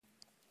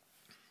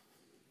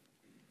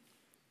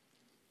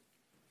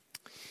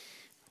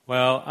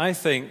Well, I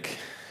think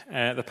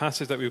the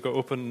passage that we've got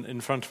open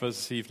in front of us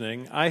this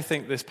evening, I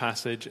think this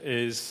passage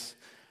is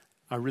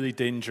a really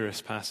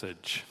dangerous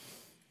passage.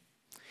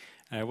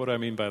 What do I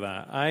mean by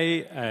that?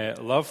 I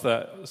love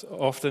that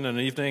often in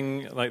an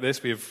evening like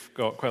this, we've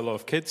got quite a lot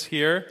of kids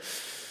here,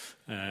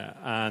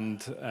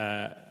 and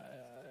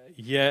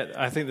yet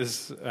I think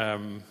this,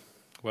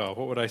 what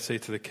would I say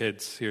to the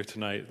kids here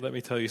tonight? Let me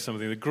tell you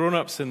something. The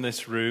grown-ups in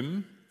this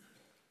room,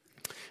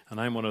 and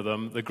I'm one of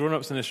them, the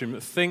grown-ups in this room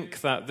think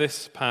that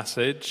this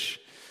passage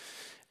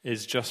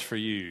is just for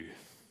you.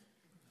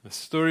 The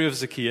story of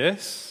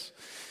Zacchaeus,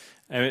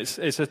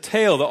 it's a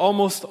tale that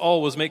almost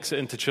always makes it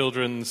into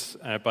children's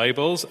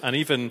Bibles, and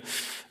even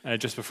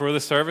just before the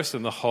service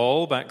in the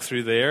hall back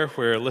through there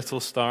where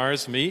little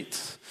stars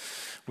meet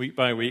week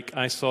by week,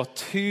 I saw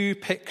two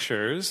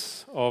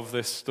pictures of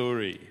this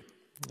story.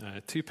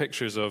 Two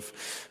pictures of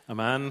a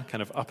man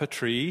kind of up a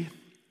tree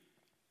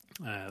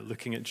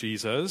looking at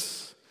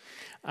Jesus.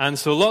 And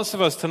so lots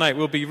of us tonight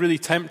will be really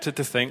tempted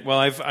to think, well,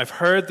 I've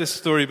heard this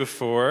story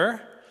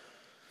before.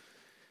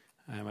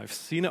 I've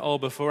seen it all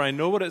before. I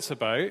know what it's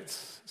about.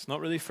 It's not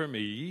really for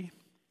me.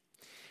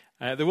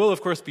 There will,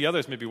 of course, be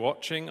others maybe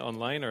watching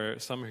online or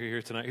some who are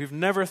here tonight who've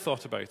never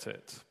thought about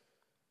it.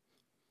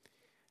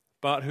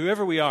 But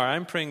whoever we are,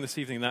 I'm praying this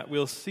evening that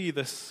we'll see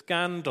the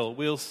scandal,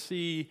 we'll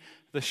see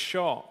the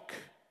shock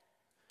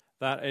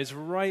that is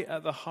right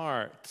at the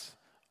heart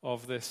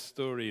of this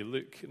story,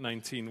 Luke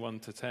 19,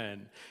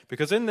 1-10.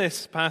 Because in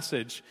this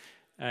passage,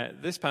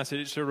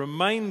 it's a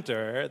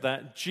reminder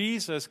that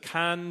Jesus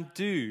can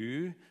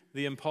do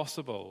the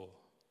impossible.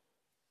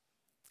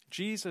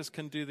 Jesus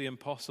can do the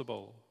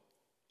impossible.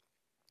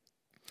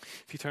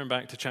 If you turn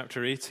back to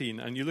chapter 18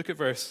 and you look at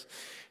verse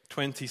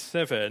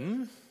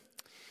 27,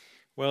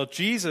 well,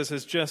 Jesus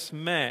has just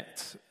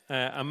met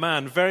a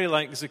man very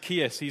like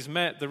Zacchaeus. He's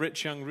met the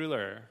rich young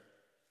ruler.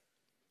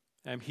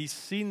 He's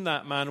seen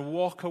that man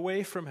walk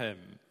away from him.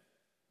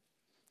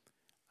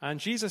 And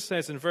Jesus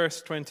says in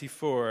verse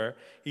 24,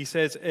 he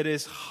says, "It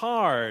is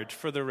hard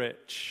for the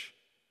rich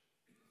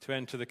to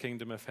enter the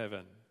kingdom of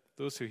heaven."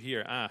 Those who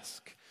hear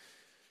ask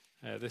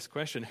this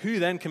question, who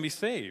then can be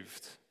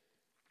saved?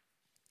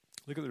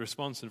 Look at the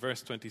response in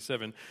verse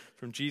 27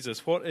 from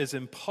Jesus. What is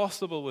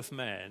impossible with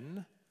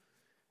men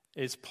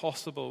is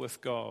possible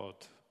with God.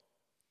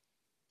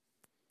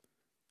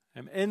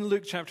 In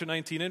Luke chapter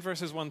 19, in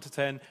verses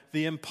 1-10,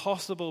 the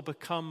impossible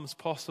becomes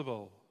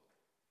possible.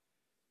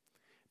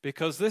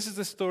 Because this is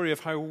the story of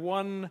how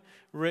one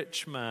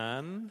rich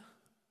man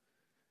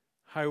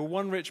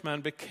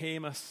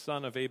became a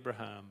son of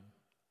Abraham.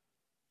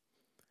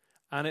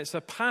 And it's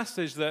a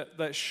passage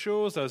that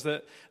shows us,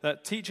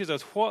 that teaches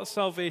us what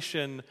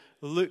salvation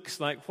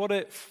looks like, what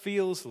it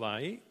feels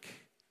like.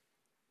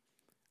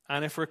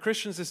 And if we're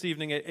Christians this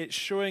evening, it's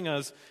showing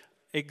us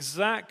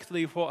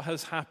exactly what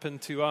has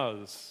happened to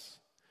us,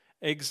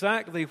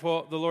 exactly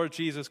what the Lord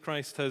Jesus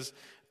Christ has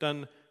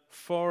done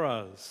for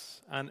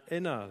us and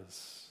in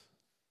us.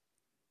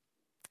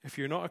 If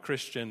you're not a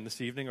Christian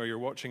this evening or you're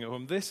watching at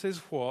home, this is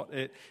what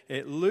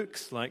it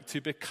looks like to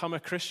become a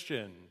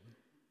Christian.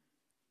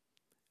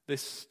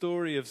 This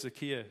story of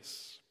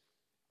Zacchaeus.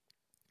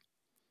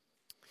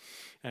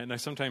 Now,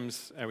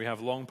 sometimes we have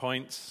long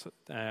points.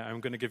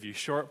 I'm going to give you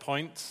short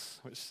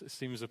points, which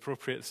seems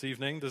appropriate this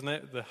evening, doesn't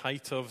it? The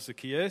height of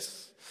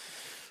Zacchaeus.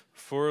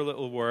 4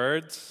 little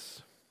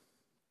words.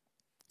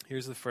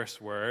 Here's the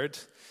first word.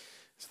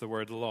 It's the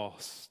word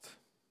lost.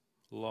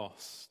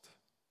 Lost.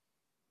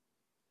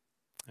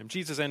 And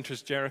Jesus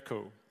enters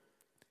Jericho.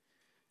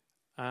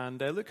 And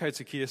look how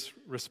Zacchaeus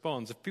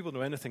responds. If people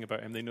know anything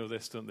about him, they know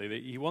this, don't they?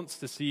 He wants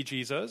to see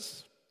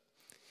Jesus,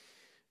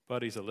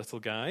 but he's a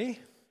little guy.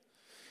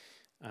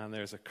 And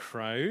there's a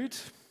crowd,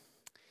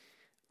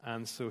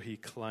 and so he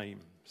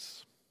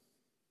climbs.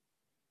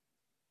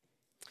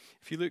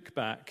 If you look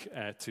back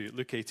to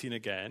Luke 18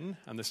 again,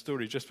 and the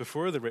story just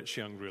before the rich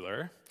young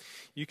ruler,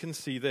 you can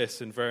see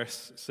this in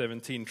verse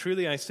 17.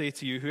 "Truly I say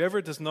to you,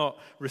 whoever does not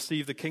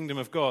receive the kingdom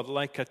of God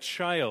like a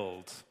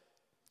child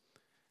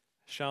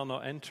shall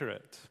not enter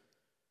it."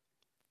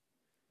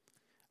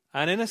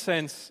 And in a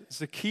sense,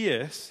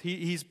 Zacchaeus,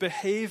 he's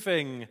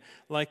behaving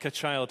like a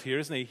child here,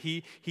 isn't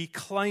he? He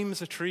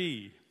climbs a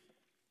tree.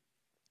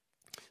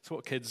 It's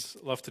what kids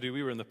love to do.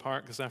 We were in the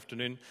park this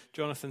afternoon.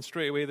 Jonathan,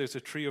 straight away, there's a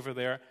tree over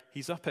there.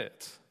 He's up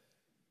it.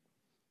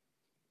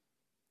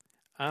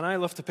 And I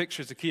love to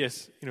picture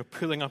Zacchaeus,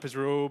 pulling up his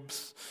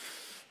robes,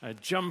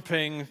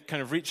 jumping,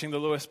 kind of reaching the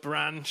lowest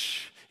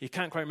branch. He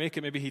can't quite make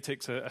it. Maybe he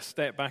takes a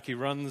step back. He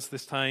runs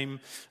this time,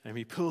 and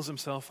he pulls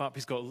himself up.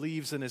 He's got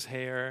leaves in his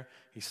hair.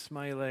 He's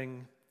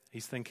smiling.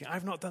 He's thinking,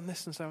 I've not done this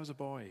since I was a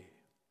boy.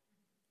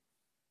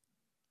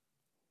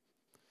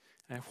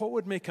 And what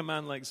would make a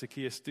man like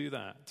Zacchaeus do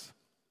that?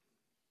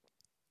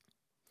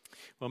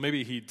 Well,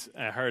 maybe he'd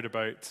heard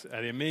about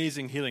the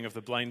amazing healing of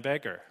the blind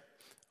beggar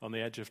on the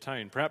edge of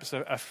town. Perhaps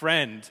a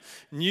friend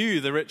knew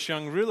the rich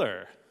young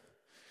ruler.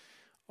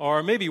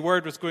 Or maybe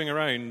word was going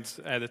around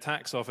the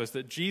tax office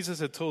that Jesus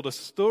had told a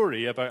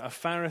story about a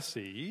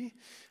Pharisee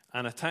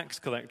and a tax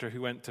collector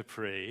who went to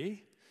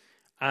pray,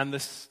 And the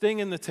sting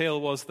in the tail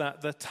was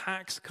that the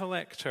tax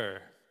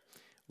collector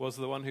was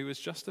the one who was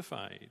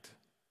justified.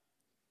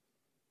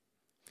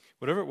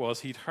 Whatever it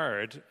was he'd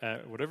heard,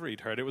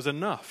 it was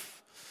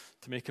enough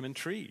to make him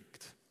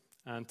intrigued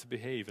and to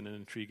behave in an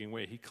intriguing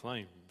way. He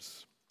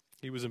climbs.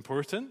 He was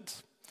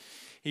important.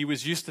 He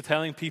was used to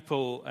telling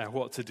people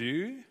what to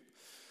do.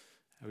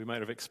 We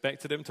might have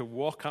expected him to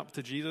walk up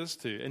to Jesus,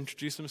 to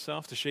introduce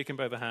himself, to shake him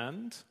by the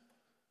hand.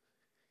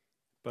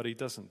 But he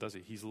doesn't, does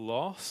he? He's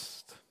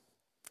lost.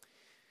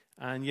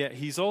 And yet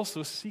he's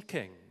also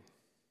seeking.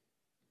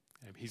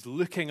 He's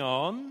looking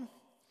on.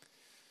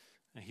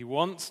 And he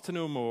wants to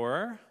know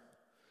more.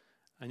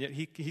 And yet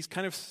he's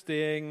kind of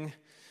staying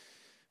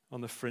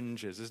on the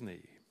fringes, isn't he?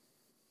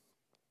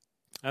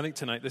 I think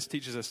tonight this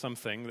teaches us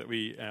something that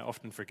we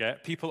often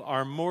forget. People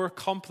are more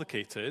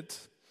complicated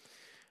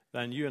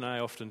than you and I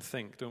often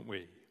think, don't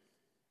we?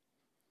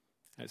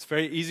 It's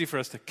very easy for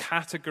us to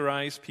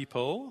categorize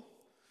people.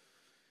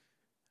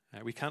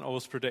 We can't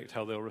always predict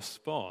how they'll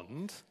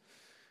respond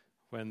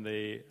when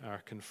they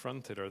are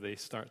confronted or they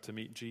start to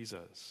meet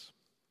Jesus.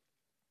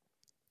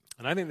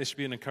 And I think this should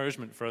be an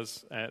encouragement for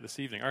us this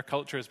evening. Our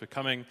culture is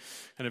becoming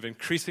kind of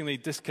increasingly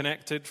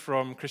disconnected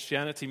from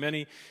Christianity.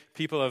 Many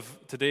people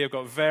today have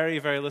got very,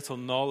 very little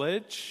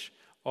knowledge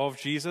of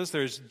Jesus.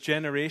 There's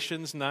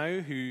generations now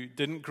who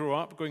didn't grow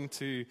up going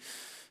to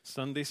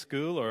Sunday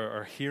school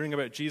or hearing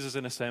about Jesus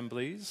in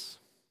assemblies.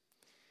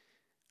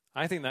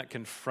 I think that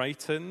can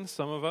frighten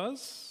some of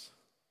us.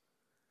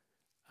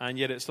 And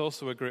yet it's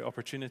also a great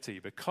opportunity,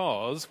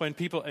 because when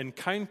people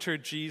encounter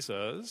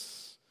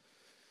Jesus,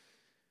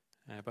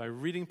 by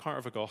reading part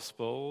of a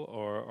gospel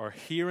or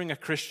hearing a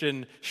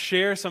Christian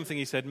share something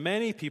he said,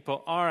 many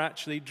people are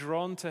actually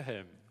drawn to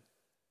him.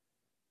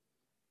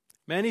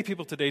 Many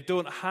people today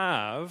don't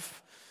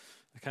have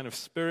the kind of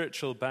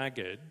spiritual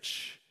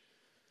baggage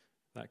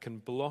that can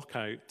block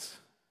out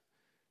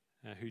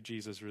who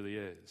Jesus really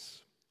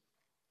is.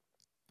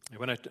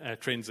 When I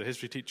trained as a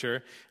history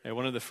teacher,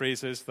 one of the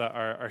phrases that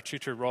our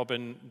tutor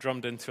Robin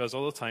drummed into us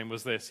all the time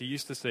was this. He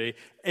used to say,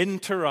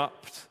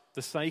 "Interrupt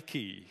the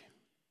psyche."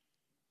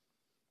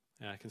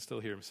 I can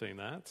still hear him saying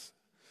that.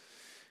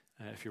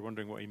 If you're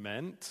wondering what he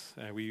meant,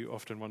 we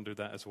often wondered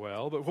that as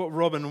well. But what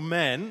Robin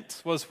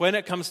meant was, when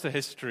it comes to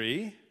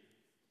history,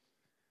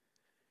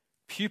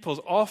 pupils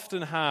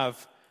often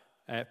have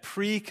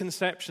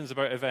preconceptions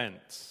about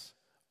events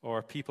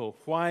or people,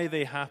 why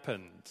they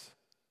happened,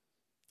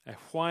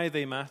 why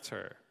they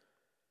matter.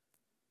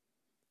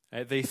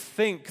 They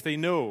think they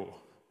know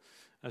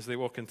as they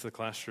walk into the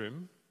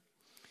classroom.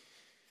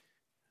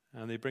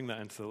 And they bring that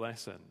into the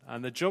lesson.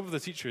 And the job of the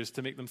teacher is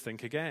to make them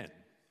think again.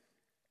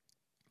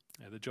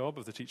 The job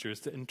of the teacher is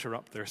to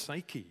interrupt their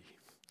psyche.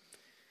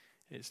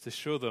 It's to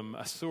show them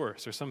a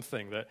source or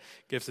something that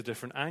gives a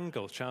different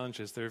angle,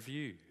 challenges their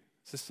view.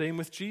 It's the same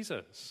with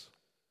Jesus.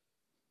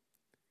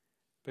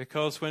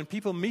 Because when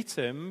people meet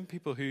him,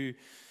 people who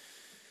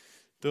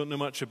don't know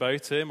much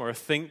about him or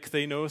think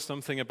they know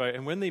something about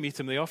him, when they meet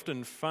him, they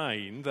often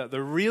find that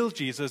the real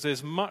Jesus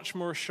is much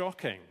more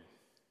shocking.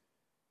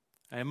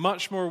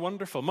 Much more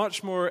wonderful,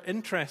 much more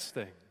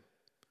interesting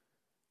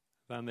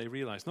than they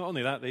realize. Not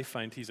only that, they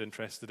find he's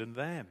interested in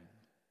them.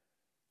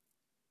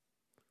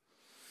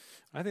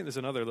 I think there's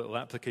another little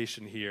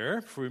application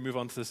here before we move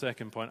on to the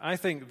second point. I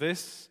think the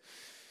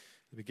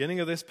beginning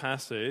of this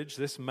passage,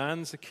 this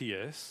man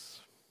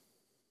Zacchaeus,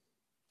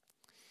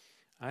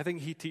 I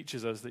think he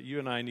teaches us that you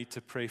and I need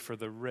to pray for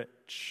the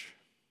rich.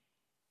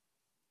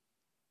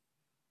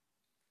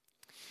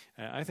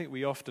 I think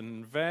we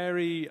often,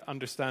 very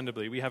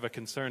understandably, we have a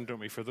concern, don't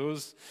we, for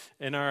those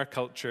in our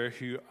culture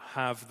who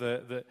have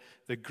the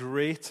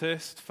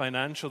greatest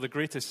financial, the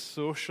greatest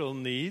social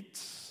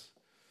needs.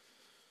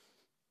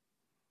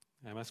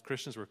 As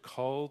Christians, we're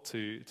called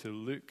to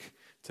look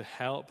to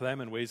help them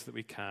in ways that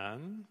we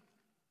can.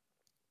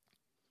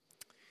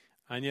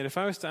 And yet, if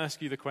I was to ask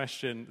you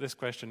this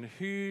question,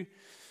 who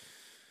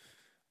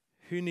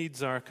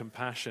needs our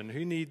compassion?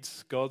 Who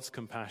needs God's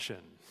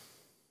compassion?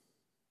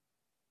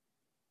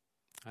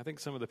 I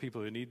think some of the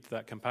people who need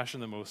that compassion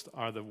the most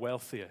are the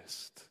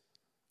wealthiest,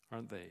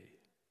 aren't they?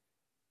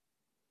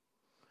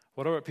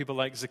 What about people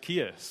like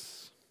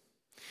Zacchaeus?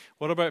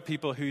 What about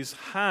people whose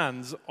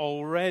hands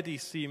already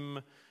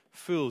seem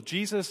full?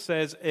 Jesus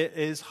says it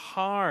is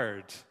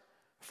hard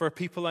for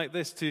people like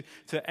this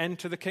to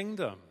enter the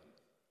kingdom.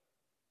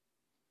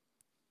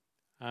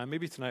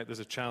 Maybe tonight there's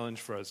a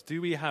challenge for us.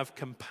 Do we have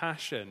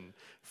compassion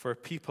for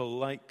people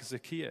like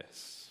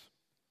Zacchaeus?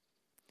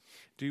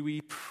 Do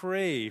we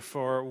pray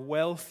for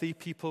wealthy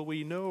people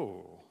we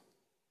know?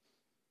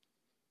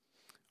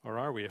 Or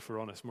are we, if we're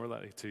honest, more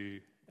likely to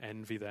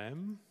envy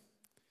them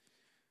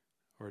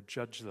or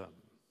judge them?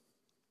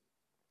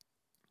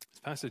 This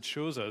passage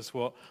shows us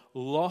what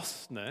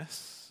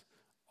lostness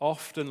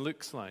often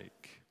looks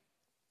like.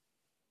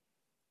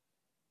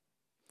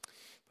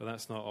 But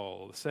that's not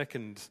all. The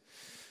second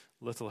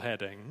little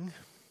heading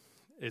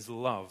is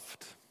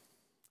loved.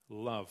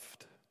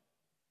 Loved.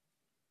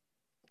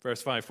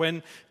 Verse 5,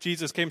 when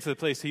Jesus came to the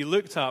place, he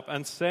looked up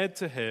and said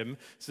to him,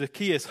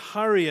 Zacchaeus,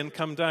 hurry and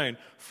come down,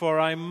 for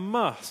I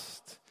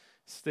must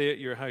stay at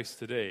your house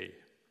today.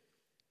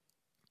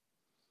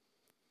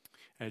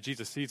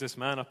 Jesus sees this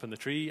man up in the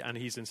tree, and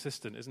he's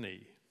insistent, isn't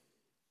he?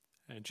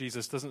 And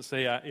Jesus doesn't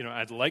say,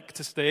 I'd like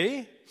to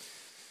stay.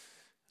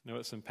 No,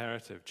 it's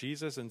imperative.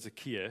 Jesus and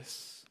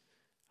Zacchaeus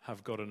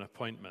have got an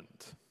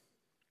appointment.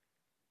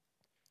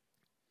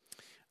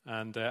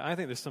 And I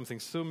think there's something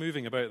so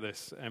moving about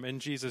this. In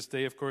Jesus'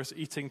 day, of course,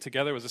 eating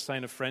together was a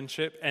sign of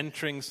friendship.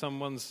 Entering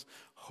someone's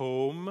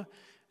home,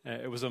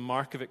 it was a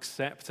mark of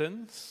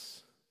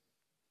acceptance.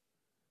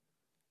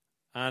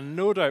 And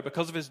no doubt,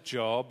 because of his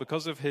job,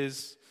 because of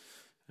his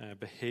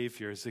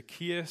behavior,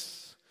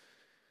 Zacchaeus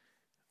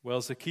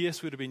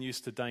would have been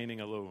used to dining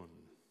alone.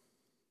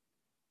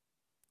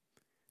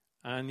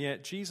 And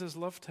yet Jesus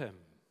loved him.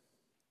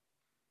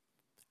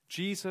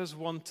 Jesus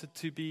wanted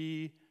to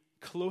be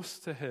close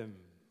to him.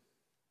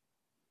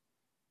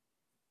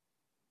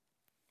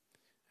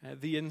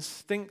 The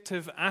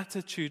instinctive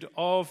attitude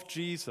of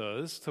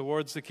Jesus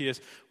towards Zacchaeus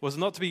was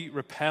not to be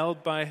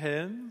repelled by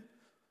him,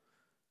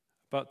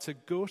 but to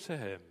go to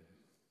him.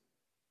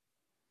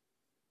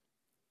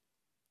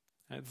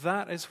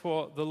 That is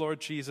what the Lord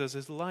Jesus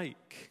is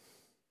like.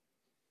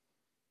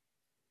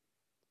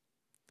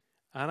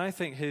 And I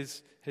think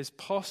his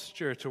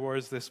posture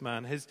towards this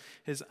man,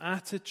 his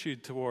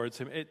attitude towards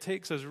him, it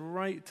takes us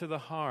right to the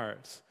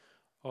heart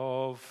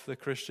of the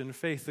Christian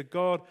faith, the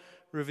God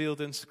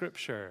revealed in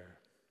Scripture.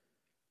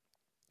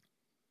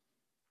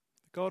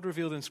 God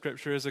revealed in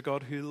Scripture is a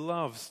God who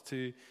loves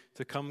to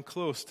come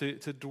close, to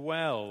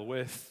dwell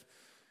with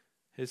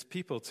his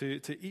people,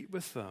 to eat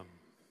with them.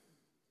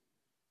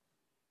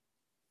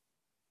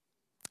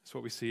 That's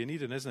what we see in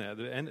Eden, isn't it?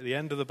 At the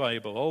end of the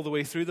Bible, all the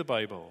way through the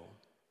Bible.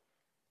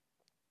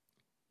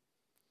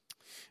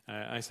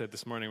 I said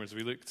this morning as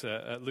we looked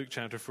at Luke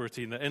chapter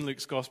 14 that in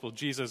Luke's gospel,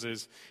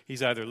 Jesus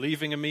he's either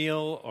leaving a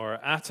meal or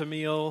at a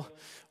meal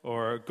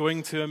or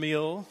going to a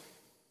meal.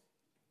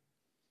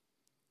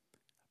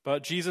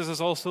 But Jesus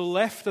has also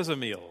left as a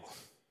meal.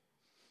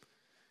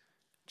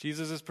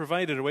 Jesus has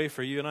provided a way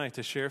for you and I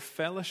to share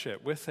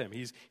fellowship with him.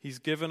 He's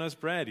given us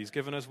bread. He's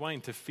given us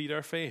wine to feed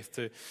our faith,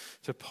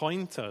 to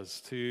point us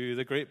to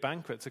the great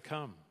banquet to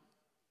come.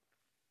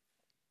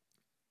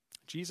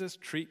 Jesus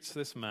treats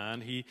this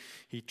man, he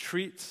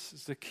treats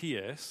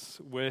Zacchaeus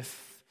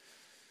with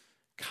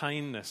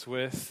kindness,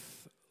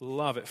 with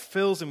love. It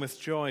fills him with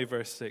joy,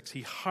 verse 6.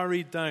 He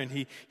hurried down,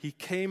 he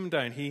came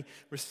down, he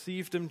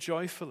received him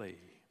joyfully.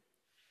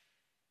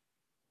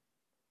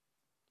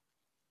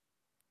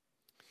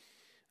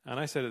 And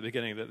I said at the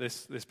beginning that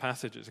this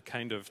passage is a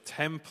kind of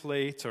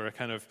template or a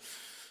kind of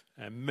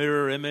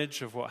mirror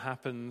image of what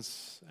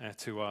happens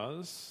to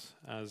us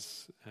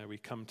as we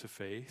come to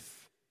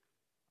faith.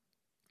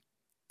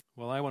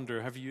 Well, I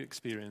wonder, have you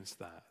experienced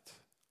that?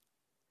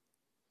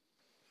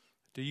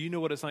 Do you know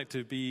what it's like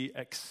to be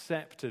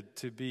accepted,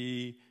 to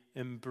be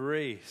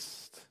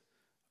embraced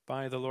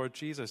by the Lord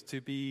Jesus, to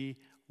be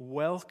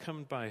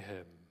welcomed by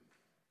him?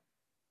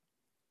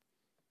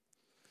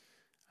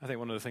 I think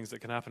one of the things that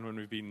can happen when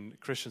we've been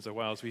Christians a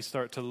while is we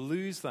start to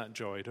lose that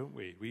joy, don't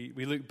we?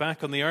 We look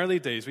back on the early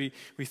days. We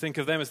think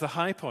of them as the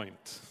high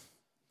point.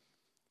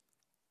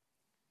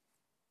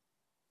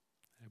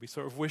 We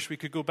sort of wish we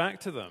could go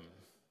back to them.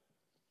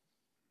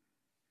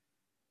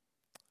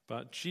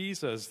 But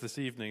Jesus this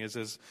evening is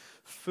as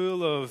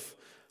full of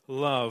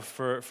love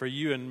for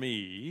you and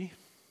me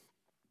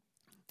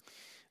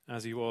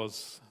as he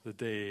was the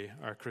day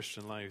our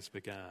Christian lives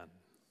began.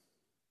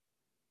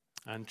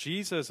 And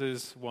Jesus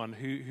is one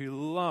who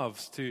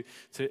loves to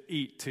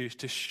eat,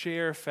 to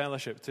share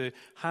fellowship, to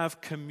have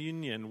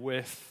communion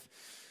with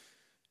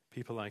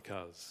people like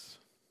us.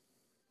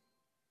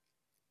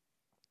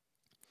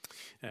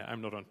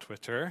 I'm not on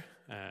Twitter,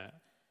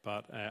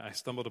 but I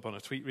stumbled upon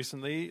a tweet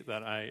recently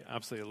that I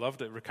absolutely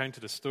loved. It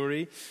recounted a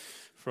story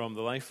from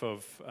the life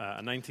of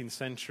a 19th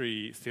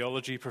century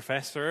theology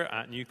professor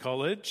at New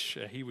College.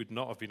 He would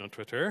not have been on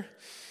Twitter.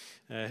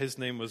 His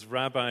name was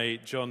Rabbi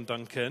John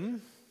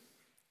Duncan.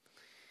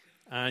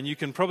 And you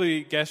can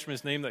probably guess from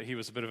his name that he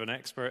was a bit of an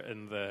expert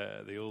in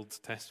the Old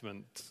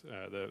Testament,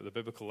 the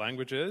biblical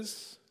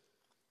languages.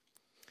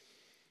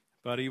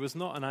 But he was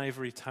not an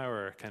ivory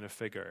tower kind of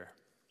figure.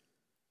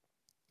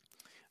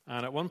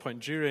 And at one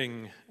point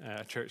during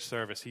a church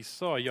service, he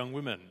saw a young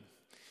woman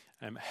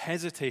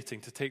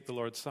hesitating to take the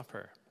Lord's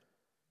Supper.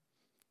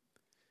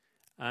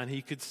 And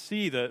he could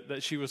see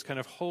that she was kind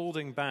of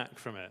holding back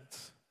from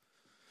it.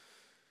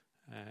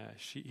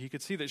 He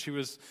could see that she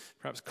was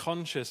perhaps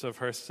conscious of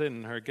her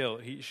sin, her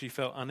guilt. She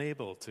felt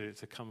unable to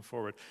come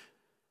forward.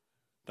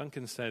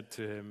 Duncan said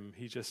to him,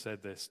 he just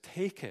said this,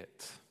 "Take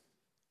it.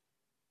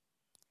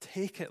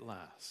 Take it,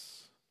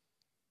 lass.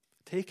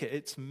 Take it.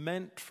 It's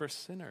meant for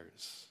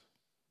sinners."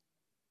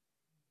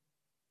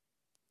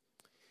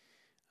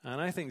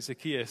 And I think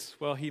Zacchaeus,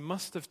 well, he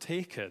must have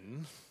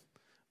taken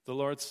the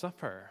Lord's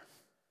Supper.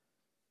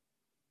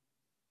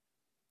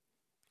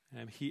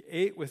 He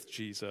ate with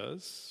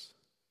Jesus.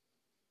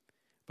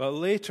 But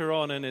later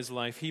on in his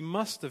life, he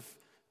must have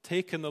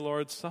taken the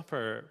Lord's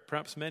Supper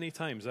perhaps many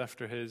times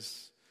after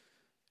his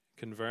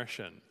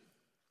conversion.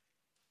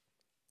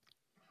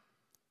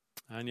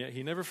 And yet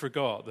he never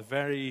forgot the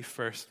very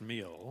first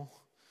meal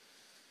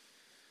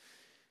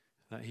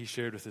that he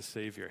shared with his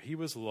Savior. He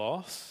was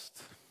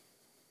lost,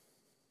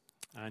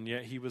 and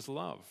yet he was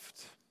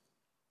loved.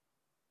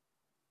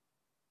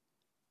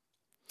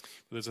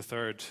 There's a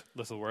third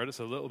little word. It's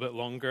a little bit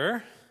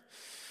longer.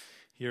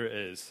 Here it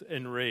is.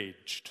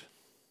 Enraged.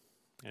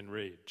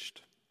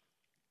 Enraged.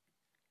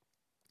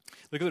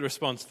 Look at the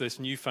response to this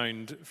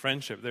newfound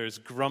friendship. There is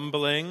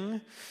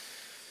grumbling.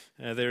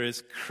 There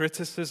is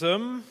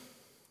criticism.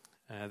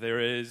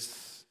 There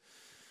is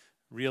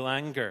real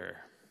anger.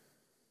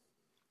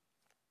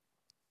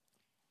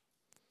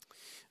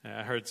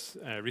 I heard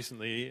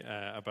recently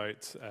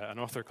about an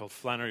author called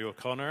Flannery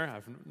O'Connor.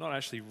 I've not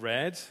actually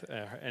read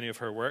any of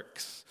her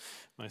works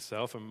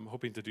myself. I'm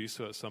hoping to do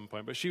so at some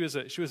point. But she was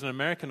an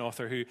American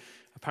author who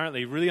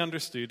apparently really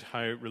understood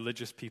how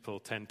religious people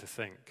tend to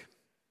think.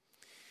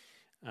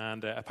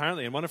 And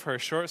apparently in one of her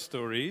short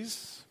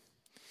stories,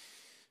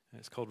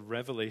 it's called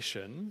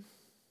Revelation,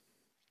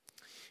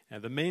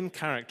 the main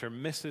character,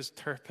 Mrs.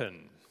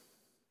 Turpin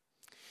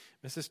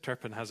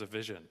has a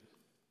vision.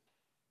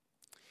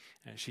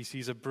 She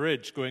sees a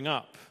bridge going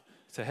up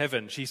to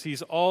heaven. She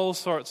sees all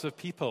sorts of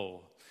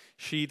people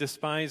she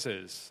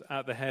despises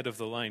at the head of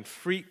the line.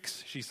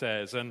 Freaks, she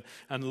says, and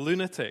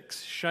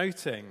lunatics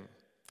shouting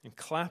and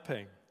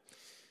clapping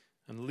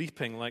and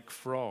leaping like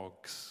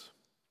frogs.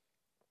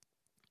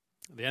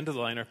 At the end of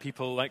the line are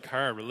people like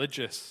her,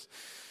 religious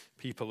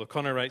people.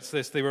 O'Connor writes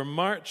this: they were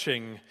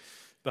marching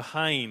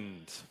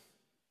behind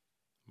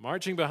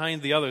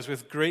the others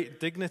with great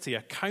dignity,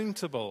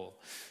 accountable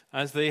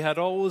as they had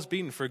always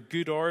been for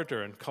good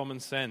order and common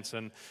sense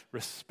and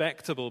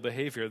respectable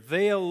behavior.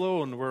 They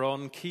alone were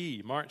on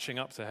key, marching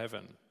up to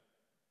heaven.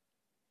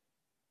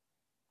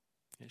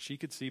 Yet she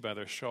could see by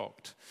their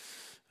shocked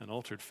and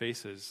altered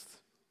faces,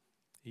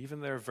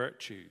 even their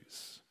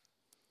virtues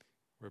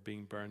were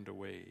being burned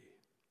away.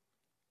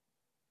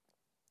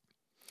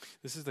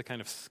 This is the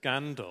kind of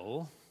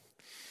scandal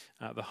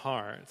at the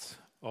heart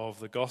of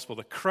the gospel.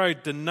 The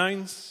crowd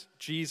denounce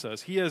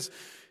Jesus. He has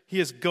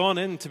gone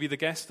in to be the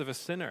guest of a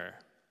sinner.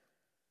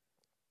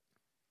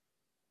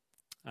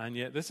 And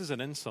yet this is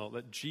an insult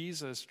that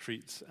Jesus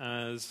treats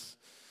as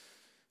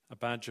a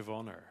badge of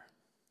honor.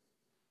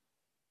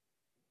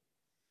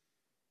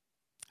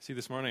 See,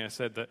 this morning I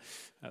said that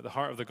at the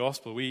heart of the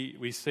gospel,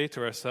 we say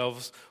to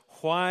ourselves,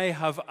 why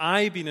have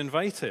I been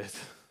invited?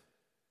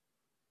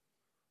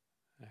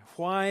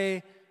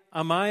 Why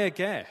am I a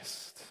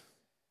guest?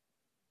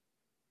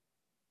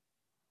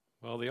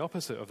 Well, the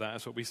opposite of that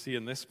is what we see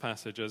in this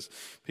passage as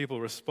people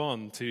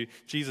respond to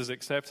Jesus'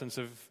 acceptance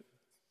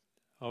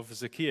of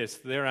Zacchaeus.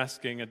 They're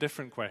asking a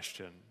different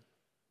question.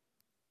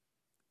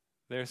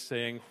 They're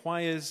saying,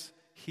 why is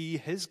he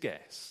his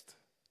guest?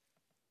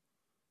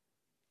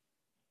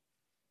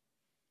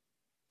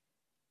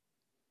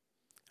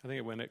 I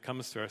think when it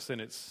comes to our sin,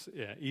 it's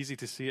easy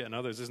to see it in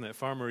others, isn't it?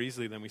 Far more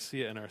easily than we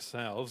see it in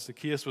ourselves.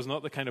 Zacchaeus was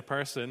not the kind of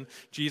person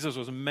Jesus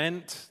was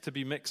meant to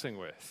be mixing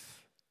with.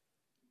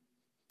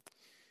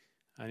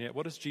 And yet,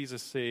 what does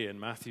Jesus say in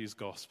Matthew's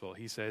gospel?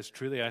 He says,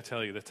 truly I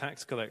tell you, the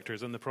tax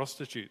collectors and the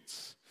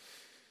prostitutes,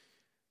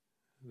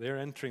 they're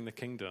entering the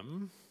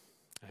kingdom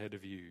ahead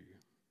of you.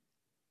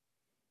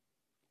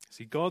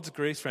 See, God's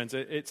grace, friends,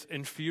 it's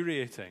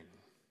infuriating.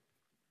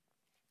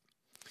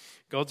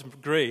 God's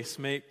grace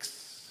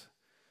makes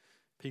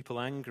people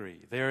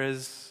angry. There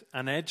is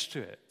an edge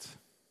to it.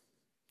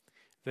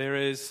 There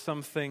is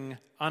something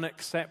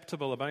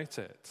unacceptable about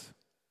it.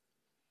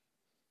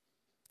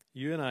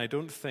 You and I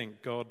don't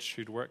think God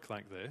should work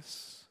like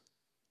this,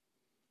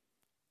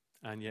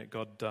 and yet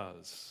God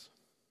does.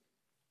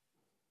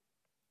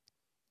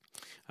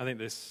 I think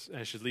this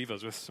should leave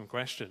us with some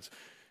questions.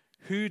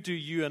 Who do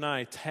you and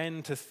I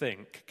tend to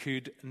think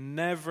could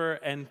never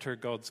enter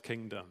God's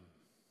kingdom?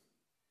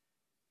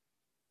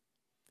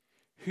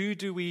 Who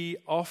do we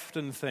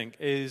often think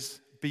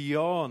is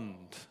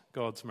beyond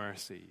God's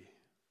mercy?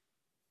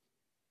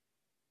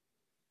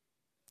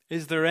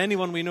 Is there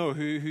anyone we know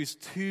who's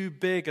too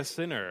big a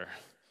sinner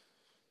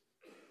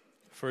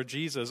for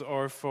Jesus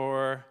or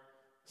for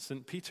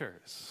St.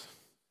 Peter's?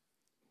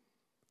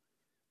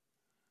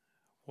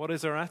 What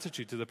is our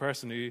attitude to the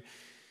person who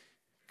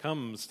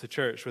comes to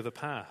church with a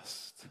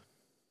past?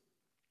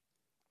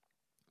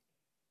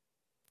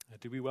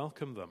 Do we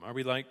welcome them? Are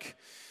we like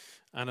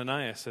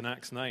Ananias in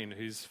Acts 9,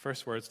 whose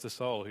first words to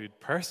Saul, who'd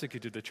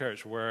persecuted the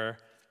church, were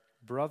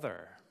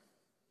brother?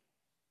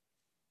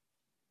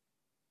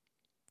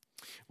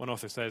 One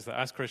author says that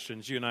as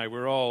Christians, you and I,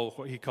 we're all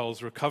what he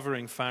calls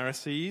recovering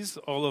Pharisees.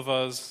 All of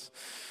us,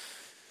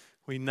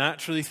 we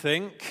naturally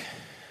think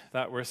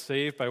that we're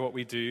saved by what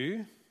we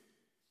do.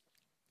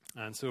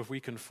 And so if we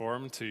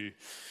conform to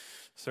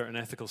certain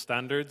ethical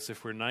standards,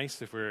 if we're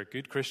nice, if we're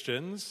good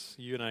Christians,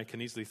 you and I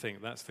can easily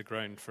think that's the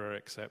ground for our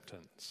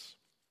acceptance.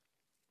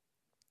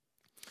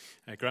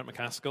 Grant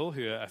McCaskill,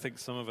 who I think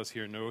some of us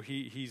here know,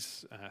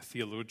 he's a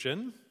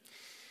theologian.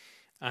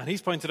 And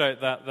he's pointed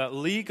out that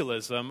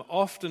legalism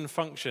often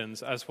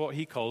functions as what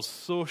he calls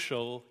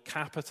social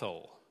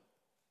capital.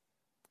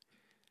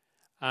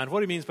 And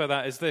what he means by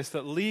that is this,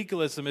 that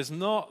legalism is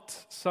not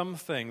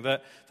something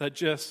that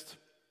just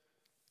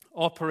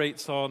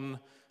operates on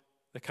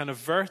the kind of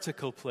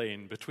vertical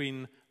plane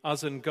between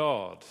us and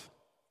God.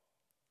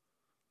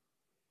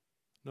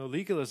 No,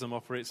 legalism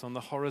operates on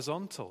the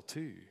horizontal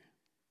too.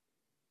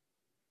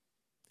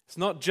 It's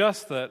not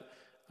just that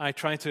I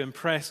try to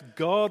impress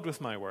God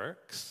with my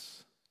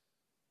works.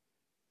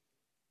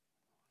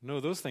 No,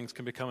 those things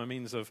can become a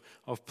means of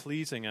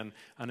pleasing and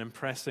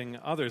impressing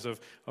others, of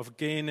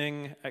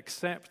gaining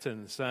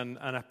acceptance and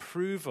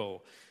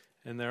approval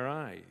in their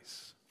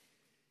eyes.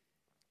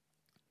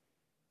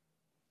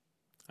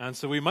 And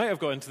so we might have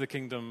got into the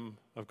kingdom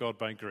of God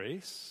by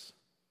grace,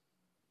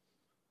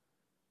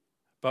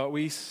 but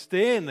we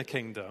stay in the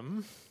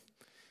kingdom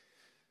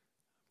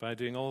by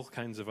doing all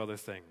kinds of other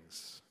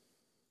things,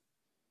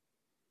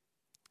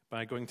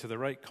 by going to the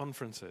right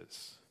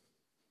conferences,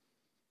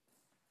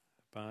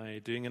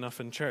 by doing enough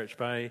in church,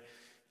 by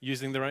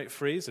using the right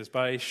phrases,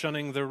 by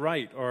shunning the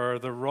right or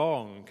the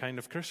wrong kind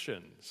of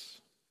Christians.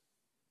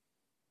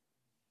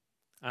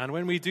 And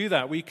when we do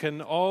that, we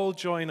can all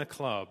join a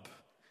club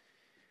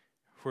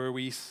where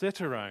we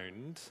sit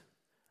around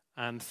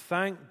and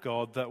thank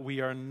God that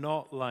we are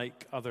not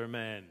like other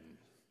men.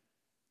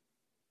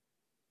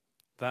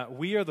 That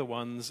we are the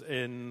ones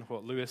in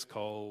what Lewis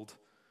called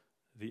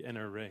the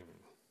inner ring.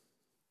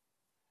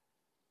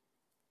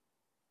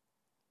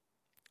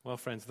 Well,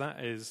 friends,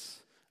 that is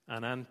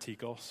an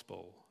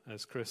anti-gospel,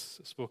 as Chris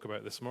spoke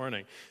about this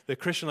morning. The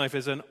Christian life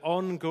is an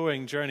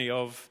ongoing journey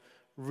of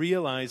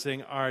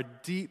realizing our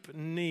deep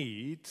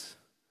need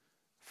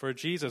for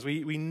Jesus.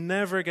 We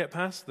never get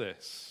past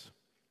this.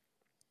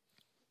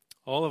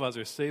 All of us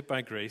are saved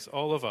by grace.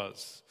 All of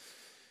us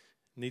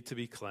need to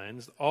be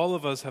cleansed. All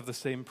of us have the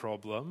same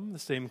problem, the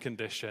same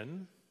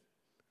condition.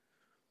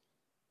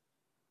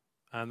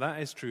 And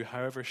that is true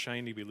however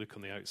shiny we look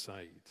on the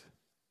outside.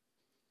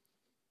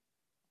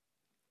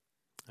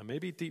 And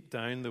maybe deep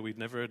down, though we'd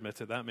never admit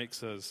it, that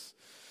makes us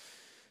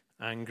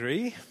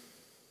angry.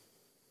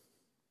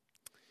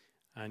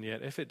 And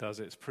yet, if it does,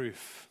 it's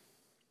proof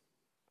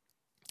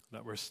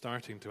that we're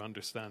starting to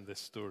understand this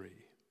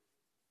story.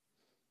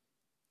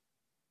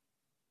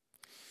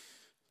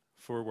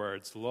 4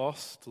 words: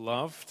 lost,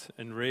 loved,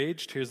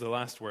 enraged. Here's the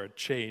last word: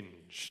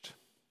 changed.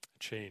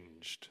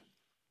 Changed.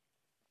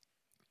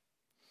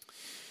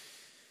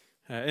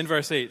 In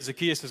verse 8,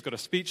 Zacchaeus has got a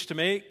speech to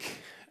make.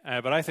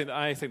 But I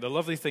think the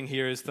lovely thing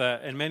here is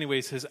that in many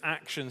ways his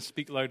actions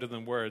speak louder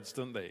than words,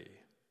 don't they?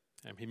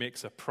 He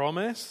makes a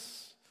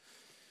promise.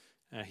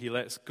 He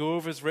lets go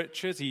of his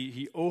riches.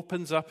 He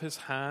opens up his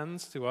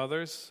hands to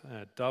others,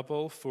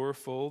 double,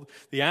 fourfold.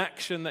 The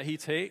action that he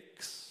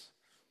takes,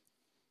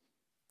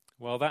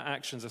 well, that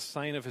action's a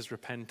sign of his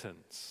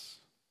repentance.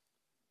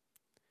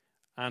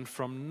 And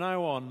from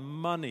now on,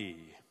 money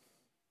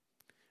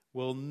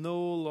will no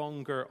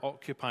longer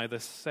occupy the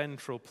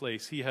central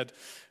place. He had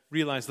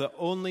realized that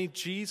only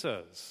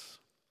Jesus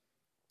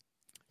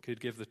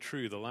could give the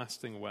true, the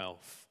lasting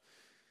wealth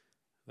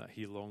that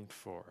he longed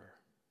for.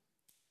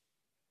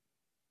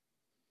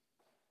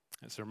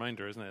 It's a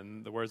reminder, isn't it,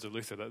 in the words of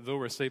Luther, that though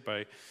we're saved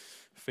by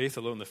faith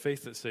alone, the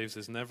faith that saves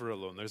is never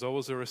alone. There's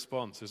always a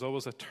response. There's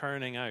always a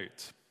turning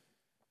out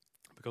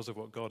because of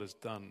what God has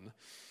done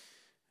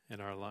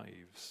in our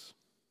lives.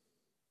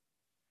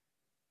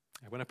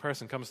 When a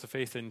person comes to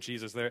faith in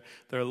Jesus,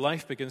 their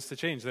life begins to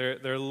change.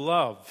 Their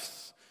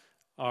loves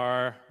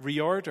are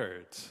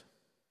reordered.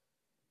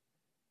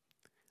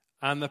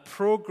 And the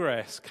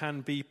progress can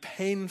be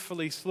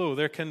painfully slow.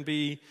 There can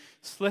be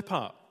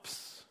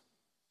slip-ups.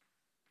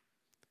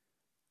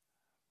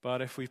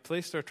 But if we've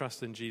placed our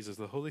trust in Jesus,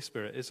 the Holy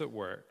Spirit is at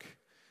work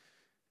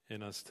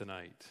in us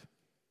tonight.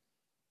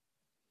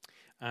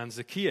 And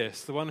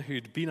Zacchaeus, the one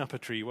who'd been up a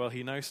tree, well,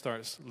 he now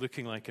starts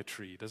looking like a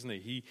tree, doesn't he?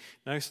 He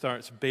now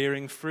starts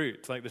bearing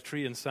fruit, like the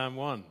tree in Psalm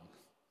 1.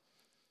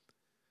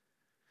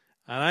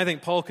 And I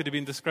think Paul could have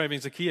been describing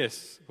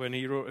Zacchaeus when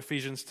he wrote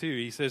Ephesians 2.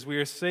 He says, we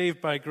are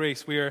saved by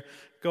grace. We are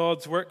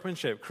God's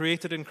workmanship,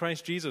 created in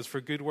Christ Jesus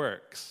for good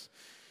works,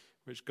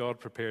 which God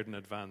prepared in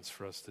advance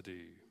for us to do.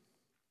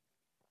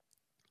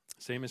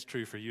 Same is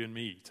true for you and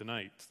me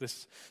tonight.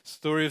 This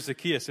story of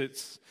Zacchaeus,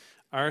 it's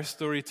our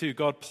story too.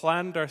 God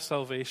planned our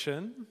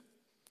salvation,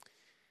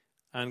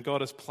 and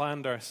God has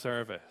planned our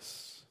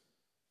service.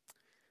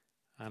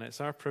 And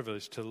it's our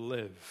privilege to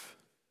live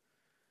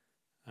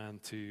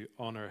and to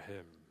honor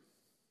him.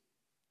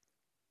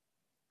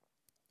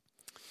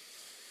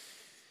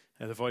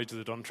 The Voyage of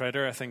the Dawn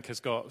Treader, I think,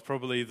 has got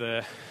probably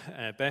the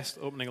best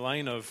opening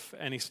line of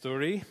any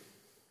story.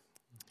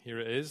 Here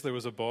it is. There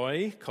was a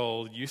boy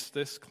called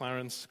Eustace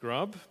Clarence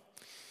Scrubb,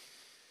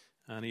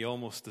 and he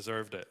almost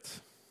deserved it.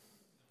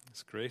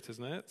 It's great,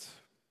 isn't it?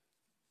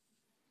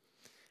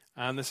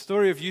 And the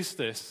story of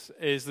Eustace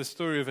is the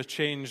story of a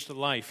changed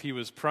life. He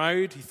was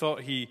proud. He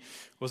thought he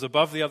was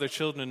above the other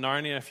children in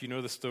Narnia, if you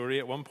know the story.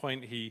 At one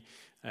point, he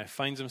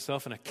finds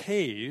himself in a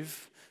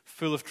cave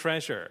full of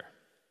treasure.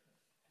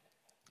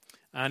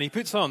 And he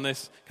puts on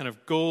this kind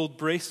of gold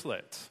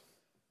bracelet.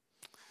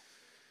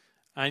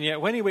 And yet,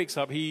 when he wakes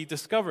up, he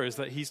discovers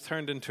that he's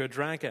turned into a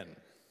dragon.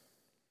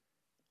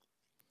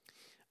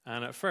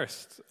 And at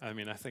first, I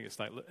think it's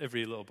like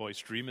every little boy's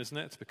dream, isn't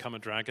it, to become a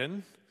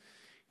dragon?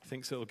 He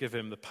thinks it will give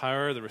him the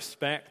power, the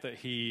respect that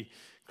he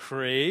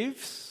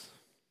craves.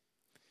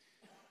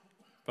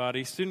 But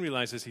he soon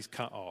realizes he's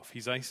cut off,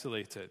 he's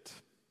isolated,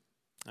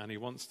 and he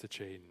wants to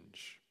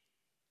change.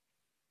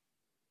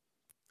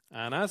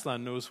 And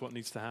Aslan knows what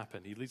needs to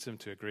happen. He leads him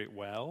to a great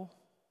well.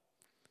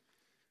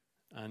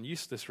 And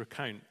Eustace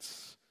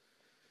recounts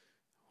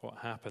what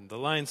happened. The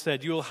lion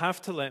said, "You will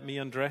have to let me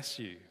undress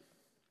you."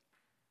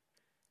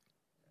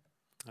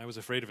 I was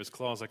afraid of his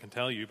claws, I can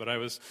tell you, but I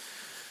was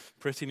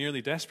pretty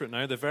nearly desperate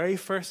now. The very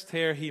first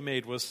tear he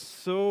made was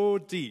so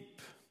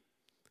deep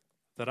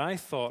that I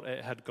thought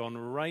it had gone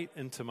right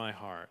into my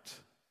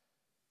heart.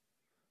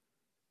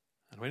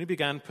 And when he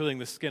began pulling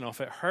the skin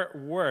off, it hurt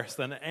worse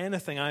than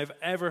anything I've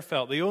ever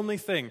felt. The only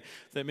thing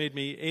that made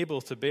me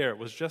able to bear it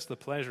was just the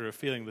pleasure of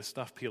feeling the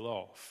stuff peel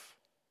off.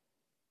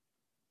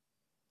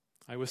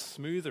 I was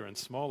smoother and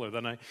smaller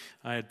than I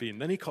had been.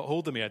 Then he caught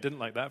hold of me. I didn't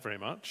like that very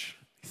much.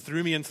 He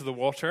threw me into the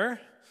water.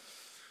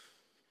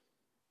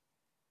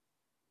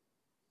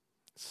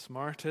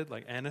 Smarted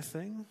like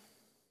anything,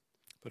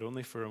 but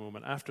only for a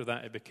moment. After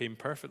that, it became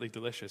perfectly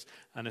delicious.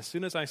 And as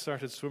soon as I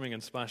started swimming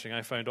and splashing,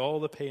 I found all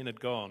the pain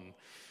had gone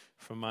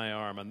from my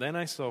arm. And then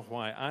I saw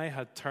why. I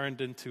had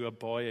turned into a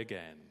boy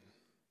again.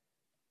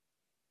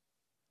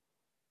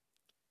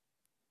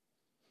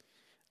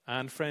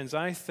 And friends,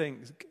 I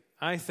think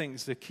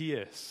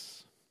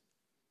Zacchaeus,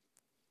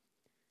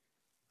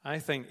 I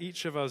think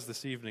each of us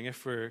this evening,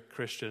 if we're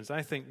Christians,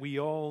 I think we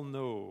all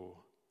know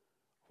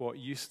what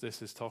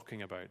Eustace is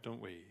talking about, don't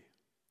we?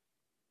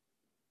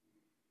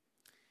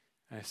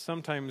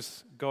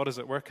 Sometimes God is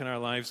at work in our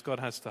lives. God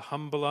has to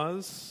humble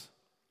us.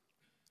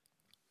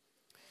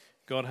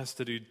 God has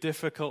to do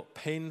difficult,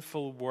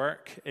 painful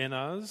work in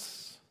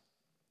us.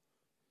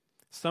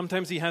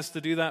 Sometimes he has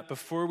to do that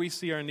before we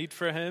see our need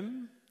for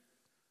him.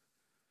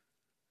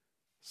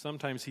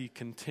 Sometimes he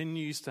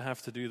continues to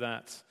have to do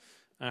that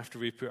after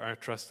we put our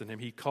trust in him.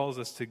 He calls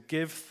us to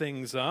give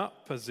things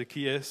up, as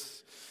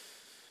Zacchaeus,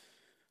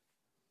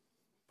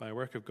 by a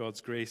work of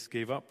God's grace,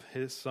 gave up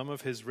some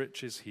of his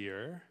riches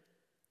here.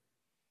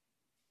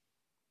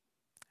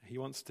 He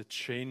wants to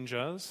change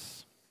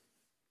us.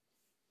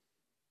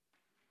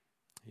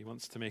 He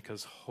wants to make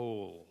us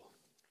whole.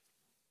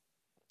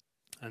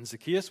 And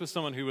Zacchaeus was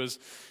someone who was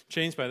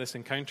changed by this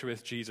encounter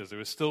with Jesus. There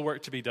was still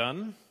work to be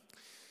done,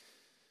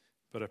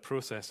 but a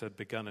process had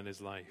begun in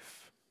his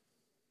life.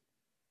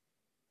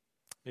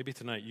 Maybe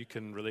tonight you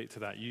can relate to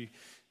that. You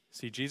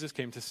see, Jesus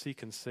came to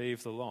seek and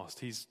save the lost.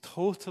 He's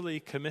totally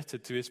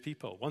committed to his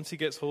people. Once he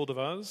gets hold of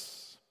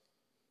us,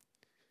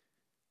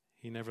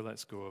 he never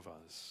lets go of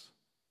us.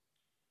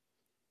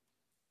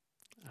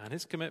 And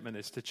his commitment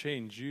is to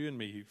change you and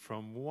me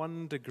from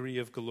one degree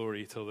of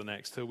glory till the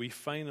next, till we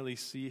finally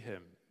see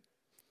him,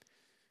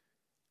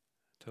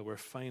 till we're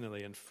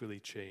finally and fully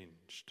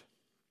changed.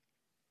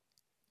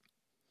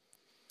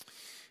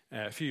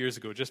 A few years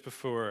ago, just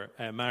before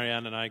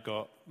Marianne and I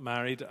got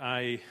married,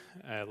 I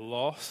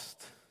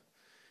lost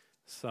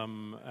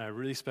some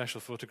really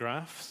special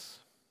photographs.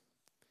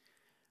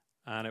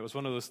 And it was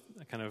one of those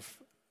kind of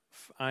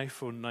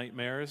iPhone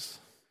nightmares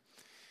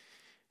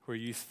where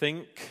you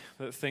think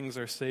that things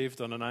are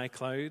saved on an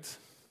iCloud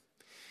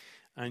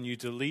and you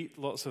delete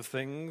lots of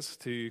things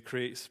to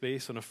create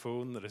space on a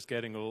phone that is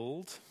getting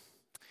old.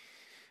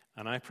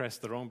 And I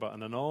pressed the wrong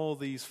button and all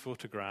these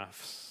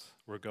photographs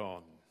were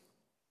gone.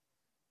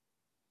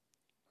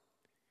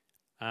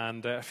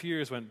 And a few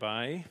years went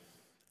by,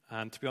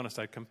 and to be honest,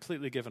 I'd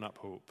completely given up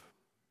hope.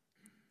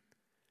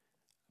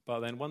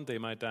 But then one day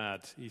my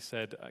dad, he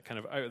said, kind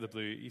of out of the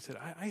blue, he said,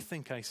 I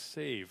think I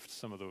saved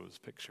some of those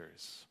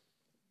pictures.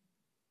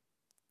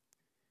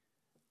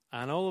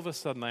 And all of a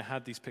sudden I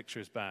had these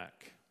pictures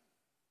back.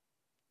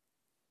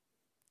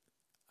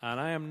 And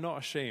I am not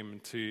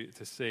ashamed to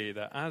say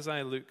that as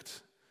I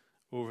looked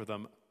over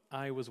them,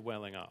 I was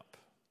welling up.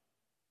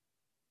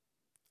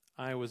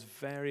 I was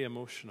very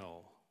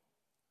emotional.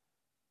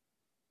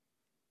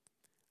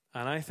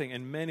 And I think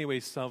in many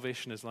ways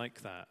salvation is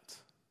like that.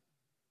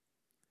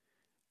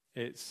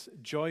 It's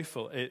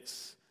joyful,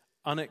 it's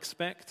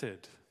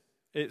unexpected,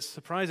 it's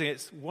surprising,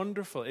 it's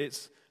wonderful,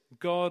 it's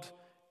God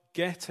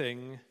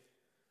getting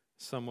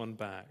someone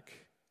back.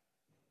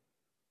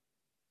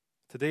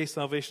 Today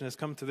salvation has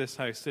come to this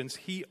house since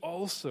he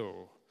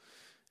also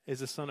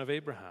is a son of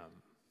Abraham.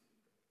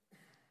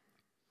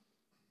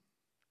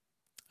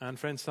 And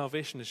friends,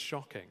 salvation is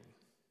shocking.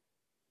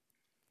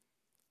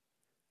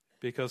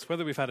 Because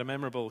whether we've had a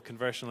memorable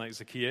conversion like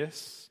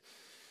Zacchaeus,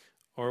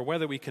 or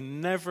whether we can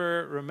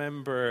never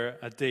remember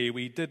a day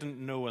we didn't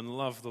know and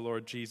love the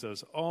Lord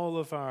Jesus, all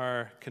of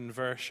our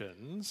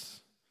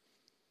conversions,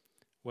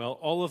 well,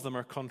 all of them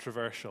are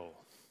controversial.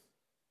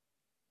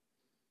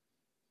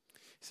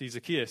 See,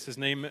 Zacchaeus, his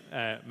name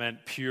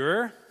meant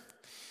pure,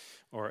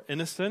 or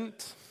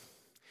innocent,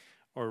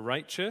 or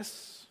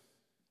righteous.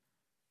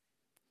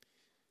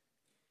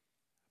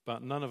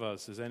 But none of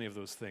us is any of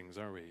those things,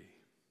 are we?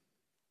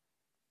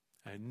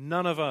 And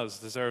none of us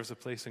deserves a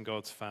place in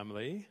God's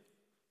family.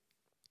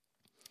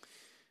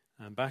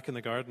 And back in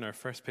the garden, our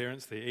first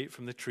parents, they ate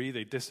from the tree,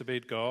 they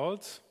disobeyed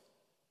God.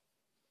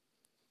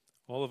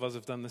 All of us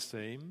have done the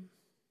same.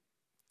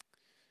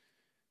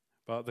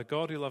 But the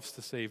God who loves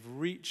to save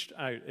reached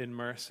out in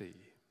mercy.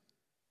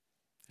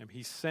 And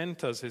he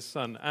sent us his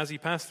son. As he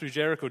passed through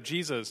Jericho,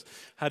 Jesus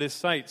had his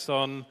sights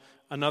on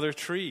another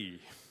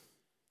tree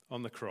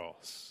on the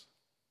cross.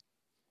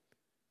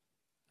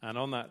 And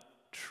on that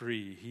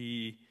tree,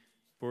 he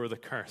bore the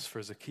curse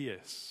for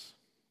Zacchaeus.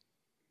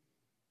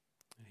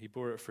 He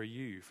bore it for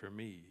you, for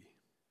me.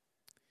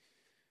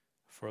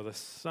 For the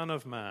Son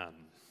of Man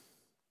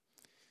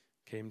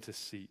came to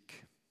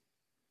seek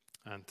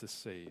and to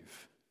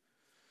save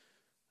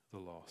the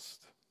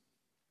lost.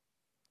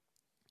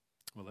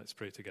 Well, let's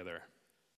pray together.